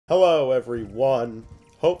Hello everyone,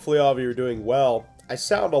 hopefully all of you are doing well. I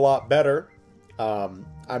sound a lot better.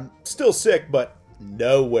 I'm still sick, but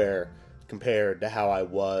nowhere compared to how I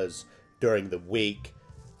was during the week.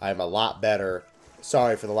 I'm a lot better.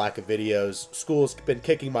 Sorry for the lack of videos. School's been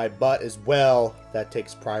kicking my butt as well. That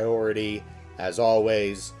takes priority, as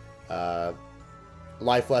always.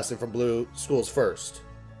 Life lesson from Blue, school's first.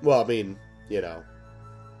 Well, I mean, you know,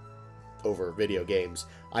 over video games.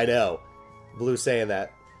 I know. Blue saying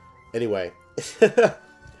that. Anyway,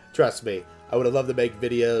 trust me, I would have loved to make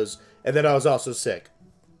videos, and then I was also sick.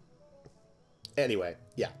 Anyway,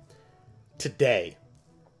 yeah. Today,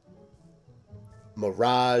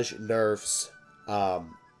 Mirage nerfs. I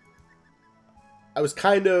was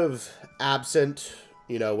kind of absent,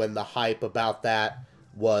 you know, when the hype about that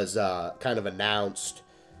was kind of announced.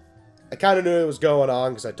 I kind of knew it was going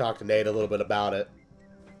on because I talked to Nate a little bit about it.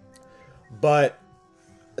 But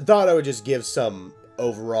I thought I would just give some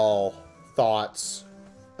overall thoughts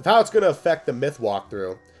of how it's going to affect the myth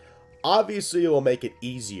walkthrough. Obviously, it will make it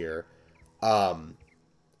easier, but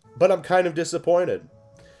I'm kind of disappointed.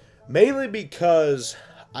 Mainly because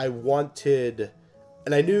I wanted,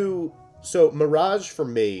 and I knew, so Mirage for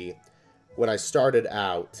me, when I started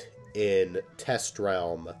out in Test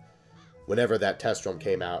Realm, whenever that Test Realm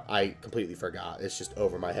came out, I completely forgot. It's just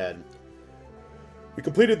over my head. We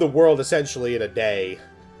completed the world essentially in a day,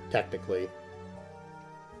 technically.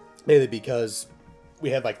 Mainly because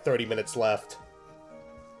we had like 30 minutes left.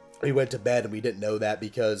 We went to bed and we didn't know that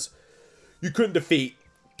because you couldn't defeat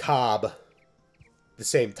Cobb at the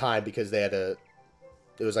same time because they had a...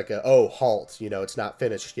 It was like a, oh, halt, you know, it's not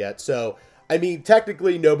finished yet. So, I mean,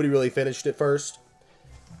 technically nobody really finished it first.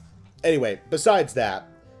 Anyway, besides that,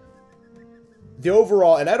 the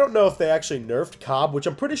overall... And I don't know if they actually nerfed Cobb, which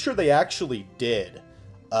I'm pretty sure they actually did.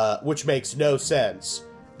 Which makes no sense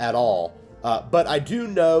at all. But I do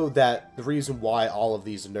know that the reason why all of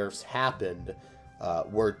these nerfs happened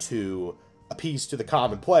were to appease to the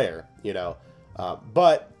common player, you know.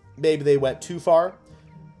 But maybe they went too far.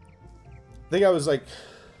 I think I was like...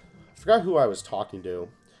 I forgot who I was talking to.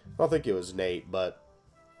 I don't think it was Nate, but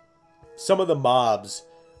some of the mobs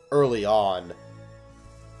early on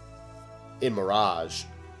in Mirage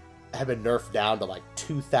have been nerfed down to like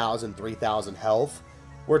 2,000, 3,000 health.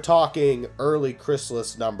 We're talking early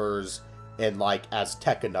Chrysalis numbers and like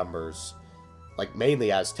Azteca numbers, like mainly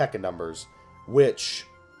Azteca numbers, which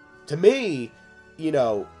to me, you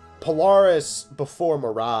know, Polaris before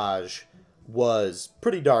Mirage was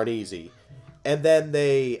pretty darn easy. And then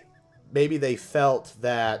maybe they felt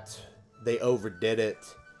that they overdid it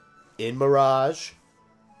in Mirage,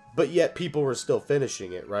 but yet people were still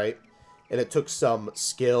finishing it, right? And it took some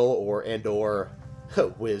skill or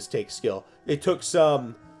Wiz takes skill. It took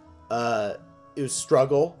some, it was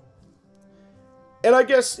struggle. And I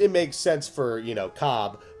guess it makes sense for, you know,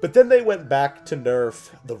 Cobb. But then they went back to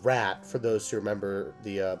nerf the Rat, for those who remember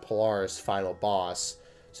the Polaris final boss.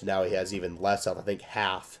 So now he has even less of, I think,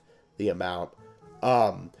 half the amount.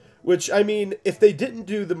 Which, I mean, if they didn't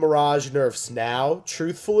do the Mirage nerfs now,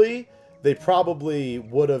 truthfully, they probably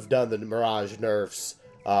would have done the Mirage nerfs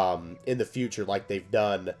in the future like they've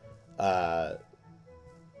done. Whoa,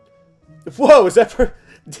 is that for...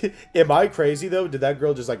 Am I crazy, though? Did that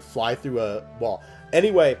girl just, like, fly through a wall?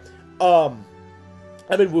 Anyway, I'm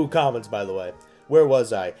in Woo Commons, by the way. Where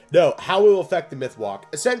was I? No, how it will affect the Myth Walk.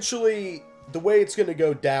 Essentially, the way it's going to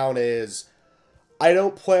go down is... I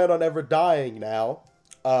don't plan on ever dying now.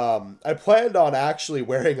 I planned on actually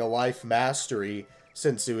wearing a life mastery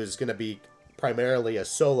since it was going to be primarily a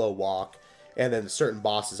solo walk. And then certain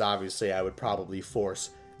bosses, obviously, I would probably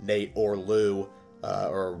force Nate or Lou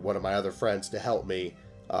or one of my other friends to help me.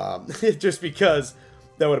 Just because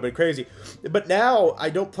that would have been crazy. But now, I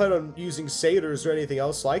don't plan on using satyrs or anything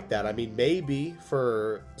else like that. I mean, maybe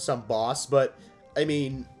for some boss, but, I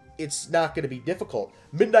mean, it's not going to be difficult.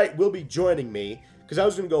 Midnight will be joining me, because I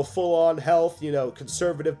was going to go full-on health, you know,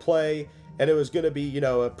 conservative play, and it was going to be, you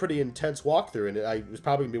know, a pretty intense walkthrough, and it was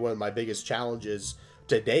probably going to be one of my biggest challenges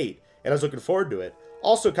to date, and I was looking forward to it.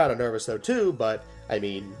 Also kind of nervous, though, too, but, I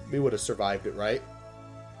mean, we would have survived it, right?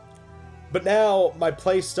 But now, my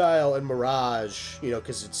playstyle in Mirage, you know,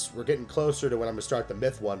 because we're getting closer to when I'm going to start the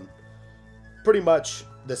Myth one, pretty much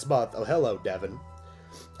this month. Oh, hello, Devin.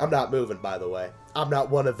 I'm not moving, by the way. I'm not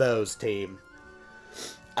one of those, team.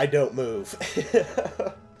 I don't move.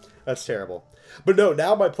 That's terrible. But no,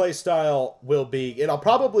 now my playstyle will be... And I'll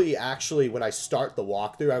probably actually, when I start the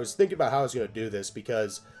walkthrough, I was thinking about how I was going to do this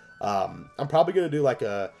because I'm probably going to do like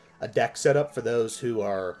a deck setup for those who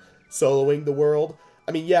are soloing the world.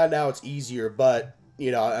 I mean, yeah, now it's easier, but,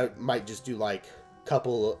 you know, I might just do like a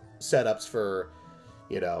couple setups for,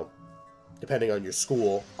 you know, depending on your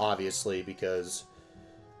school, obviously, because,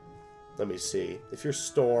 let me see, if you're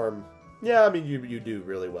Storm, yeah, I mean, you do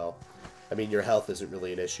really well. I mean, your health isn't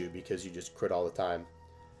really an issue because you just crit all the time,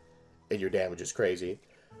 and your damage is crazy.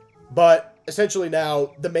 But, essentially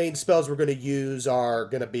now, the main spells we're going to use are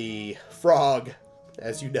going to be Frog,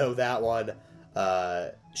 as you know that one,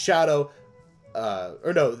 Shadow,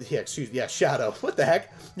 or no, yeah, excuse me, yeah, Shadow, what the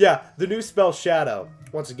heck? Yeah, the new spell Shadow,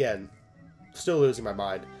 once again, still losing my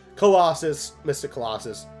mind. Colossus, Mystic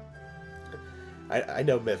Colossus. I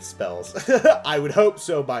know myth spells. I would hope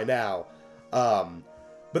so by now.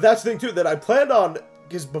 But that's the thing, too, that I planned on,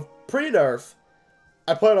 because pre-nerf,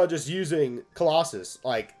 I planned on just using Colossus.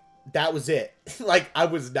 Like, that was it. Like, I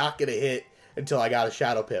was not going to hit until I got a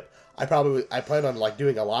Shadow Pip. I planned on, like,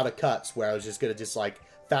 doing a lot of cuts where I was just going to just, like,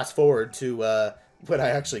 fast forward to when I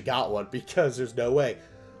actually got one, because there's no way.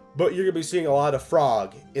 But you're going to be seeing a lot of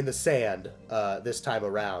Frog in the sand this time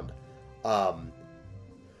around.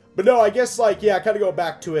 But no, I guess, like, yeah, kind of go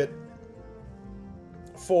back to it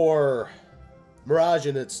for Mirage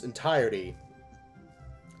in its entirety.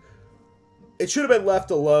 It should have been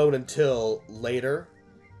left alone until later.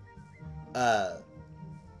 Am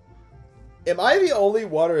I the only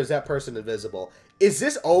one, or is that person invisible? Is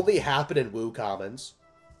this only happen in Woo Commons?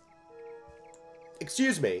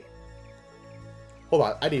 Excuse me. Hold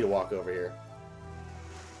on, I need to walk over here.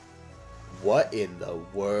 What in the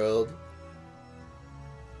world?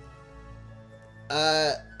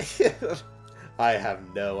 I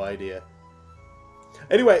have no idea.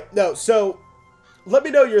 Anyway, no, so let me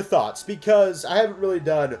know your thoughts, because I haven't really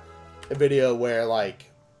done a video where,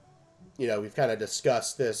 like, you know, we've kind of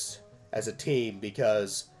discussed this as a team,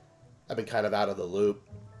 because I've been kind of out of the loop.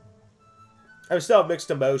 I still have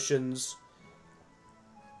mixed emotions.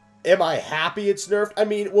 Am I happy it's nerfed? I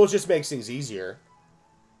mean, well, it just makes things easier.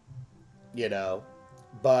 You know?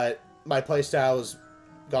 But my playstyle has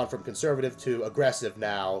gone from conservative to aggressive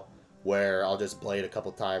now, where I'll just blade a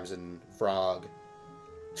couple times and Frog.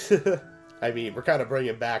 I mean, we're kind of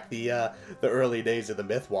bringing back the early days of the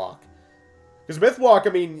Mythwalk. Because Mythwalk,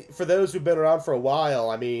 I mean, for those who've been around for a while,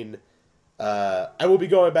 I mean, I will be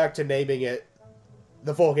going back to naming it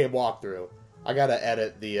the full game walkthrough. I gotta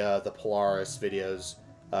edit the Polaris videos,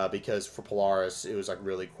 because for Polaris, it was, like,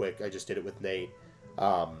 really quick. I just did it with Nate.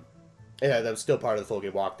 Yeah, that was still part of the full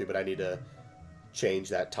game walkthrough, but I need to change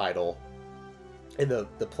that title in the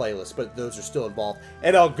playlist, but those are still involved.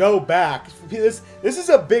 And I'll go back. This is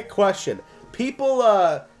a big question. People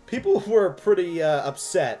were pretty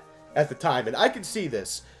upset at the time, and I can see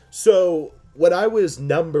this. So when I was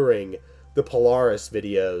numbering the Polaris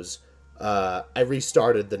videos, I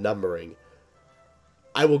restarted the numbering.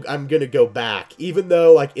 I'm gonna go back, even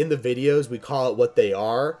though, like, in the videos we call it what they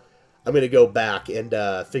are. I'm gonna go back and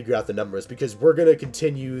figure out the numbers, because we're gonna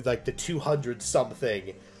continue, like, the 200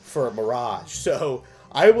 something for Mirage. So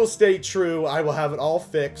I will stay true. I will have it all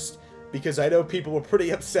fixed, because I know people were pretty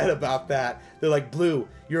upset about that. They're like, Blue,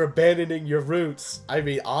 you're abandoning your roots. I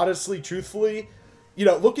mean, honestly, truthfully, you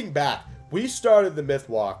know, looking back, we started the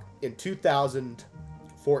Mythwalk in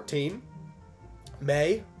 2014,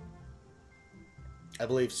 May, I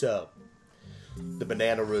believe so. The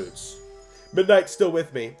banana roots. Midnight's still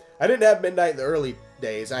with me. I didn't have Midnight in the early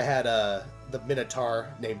days. I had the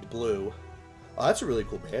Minotaur named Blue. Oh, that's a really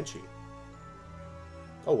cool Banshee.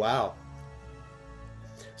 Oh, wow.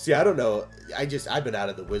 See, I don't know. I've been out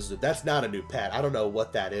of the Wizard. That's not a new pet. I don't know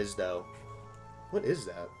what that is, though. What is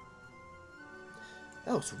that?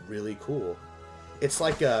 That looks really cool. It's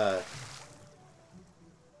like a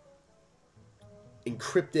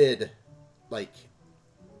encrypted, like,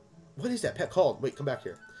 what is that pet called? Wait, come back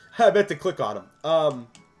here. I meant to click on him. I'm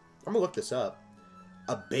gonna look this up.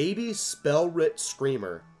 A baby spell-writ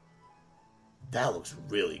screamer. That looks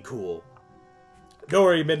really cool. Don't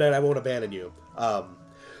worry, Midnight, I won't abandon you.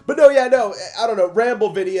 But no, yeah, no, I don't know.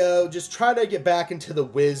 Ramble video, just trying to get back into the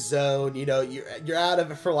Wiz zone. You know, you're out of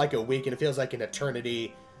it for like a week, and it feels like an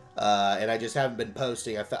eternity. And I just haven't been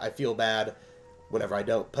posting. I feel bad whenever I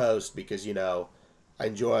don't post, because, you know, I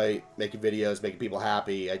enjoy making videos, making people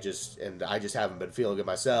happy. I just haven't been feeling good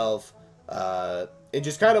myself. And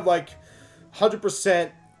just kind of like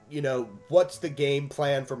 100%, you know, what's the game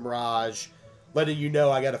plan for Mirage? Letting you know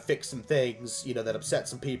I got to fix some things, you know, that upset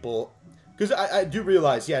some people. Because I do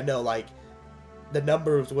realize, yeah, no, like, the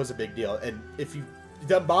numbers was a big deal. And if it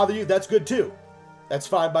doesn't bother you, that's good too. That's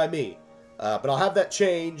fine by me. But I'll have that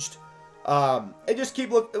changed. And just keep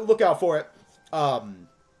look out for it. I'm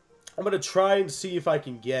going to try and see if I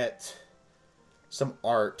can get some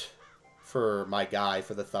art for my guy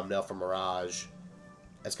for the thumbnail for Mirage.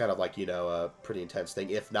 That's kind of like, you know, a pretty intense thing.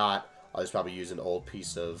 If not, I'll just probably use an old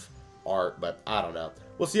piece of art, but I don't know.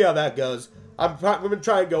 We'll see how that goes. I'm going to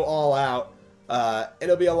try and go all out.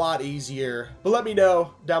 It'll be a lot easier. But let me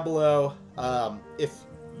know down below if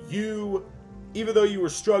you, even though you were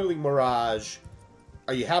struggling Mirage,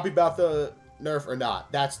 are you happy about the nerf or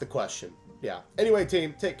not? That's the question. Yeah. Anyway,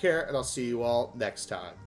 team, take care, and I'll see you all next time.